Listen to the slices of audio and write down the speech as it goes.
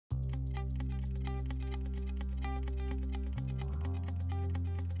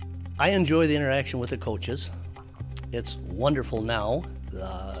I enjoy the interaction with the coaches. It's wonderful now.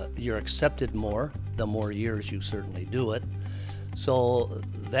 You're accepted more the more years you certainly do it. So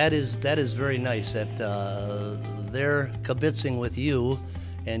that is very nice that they're kibitzing with you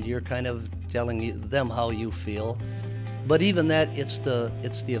and you're kind of telling them how you feel. But even that, it's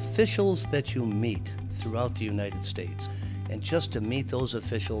the officials that you meet throughout the United States. And just to meet those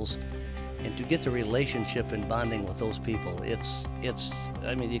officials and to get the relationship and bonding with those people,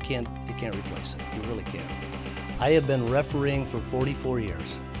 I mean, you can't replace it. You really can't. I have been refereeing for 44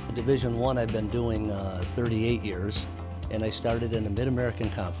 years. Division I I've been doing 38 years, and I started in the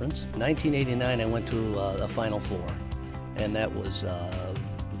Mid-American Conference. 1989 I went to a Final Four, and that was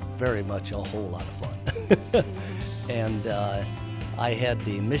very much a whole lot of fun. And I had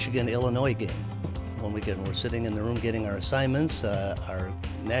the Michigan-Illinois game. When we're sitting in the room getting our assignments, our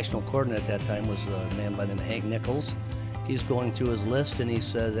national coordinator at that time was a man by the name of Hank Nichols. He's going through his list and he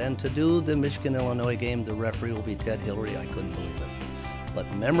says, and to do the Michigan-Illinois game, the referee will be Ted Hillary. I couldn't believe it.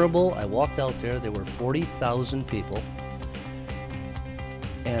 But memorable, I walked out there were 40,000 people.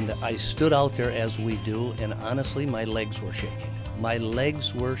 And I stood out there as we do, and honestly, my legs were shaking. My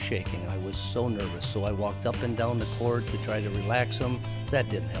legs were shaking. I was so nervous. So I walked up and down the court to try to relax them. That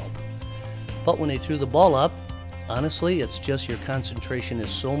didn't help. But when they threw the ball up, honestly, it's just your concentration is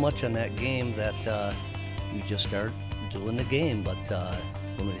so much on that game that you just start doing the game. But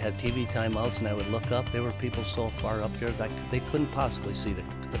when we had TV timeouts and I would look up, there were people so far up here that they couldn't possibly see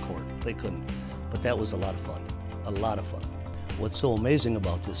the court. They couldn't. But that was a lot of fun. A lot of fun. What's so amazing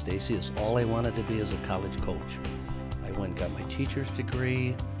about this, Stacy, is all I wanted to be as a college coach. I went and got my teacher's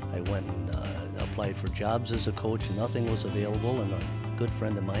degree. I went and applied for jobs as a coach. Nothing was available, and a good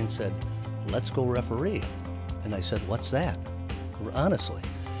friend of mine said, let's go referee. And I said, what's that? Honestly.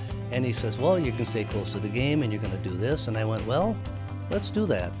 And he says, well, you can stay close to the game and you're going to do this. And I went, well, let's do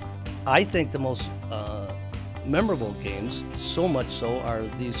that. I think the most memorable games, so much so, are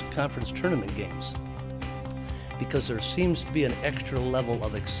these conference tournament games, because there seems to be an extra level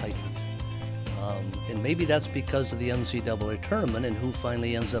of excitement. And maybe that's because of the NCAA tournament and who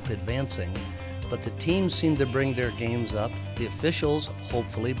finally ends up advancing. But the teams seem to bring their games up. The officials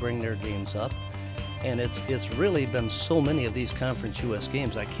hopefully bring their games up. And it's really been so many of these Conference US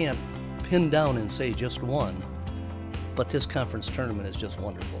games. I can't pin down and say just one, but this conference tournament is just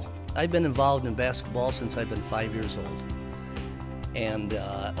wonderful. I've been involved in basketball since I've been 5 years old, and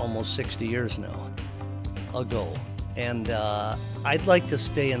almost 60 years now ago. And I'd like to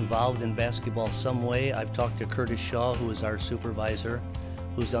stay involved in basketball some way. I've talked to Curtis Shaw, who is our supervisor,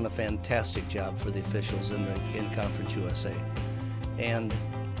 who's done a fantastic job for the officials in Conference USA. And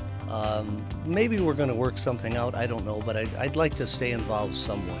maybe we're going to work something out, I don't know, but I'd like to stay involved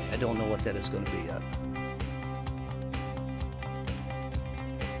some way. I don't know what that is going to be yet.